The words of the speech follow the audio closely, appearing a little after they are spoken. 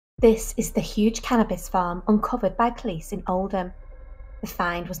This is the huge cannabis farm uncovered by police in Oldham. The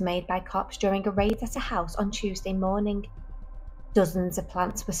find was made by cops during a raid at a house on Tuesday morning. Dozens of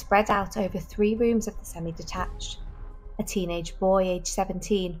plants were spread out over 3 rooms of the semi-detached. A teenage boy aged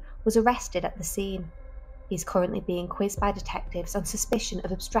 17 was arrested at the scene. He is currently being quizzed by detectives on suspicion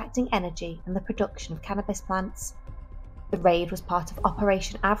of abstracting energy and the production of cannabis plants. The raid was part of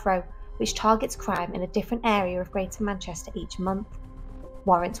Operation Avro, which targets crime in a different area of Greater Manchester each month.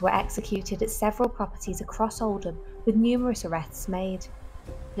 Warrants were executed at several properties across Oldham, with numerous arrests made.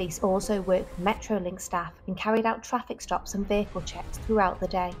 Police also worked with Metrolink staff and carried out traffic stops and vehicle checks throughout the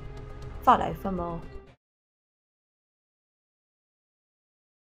day. Follow for more.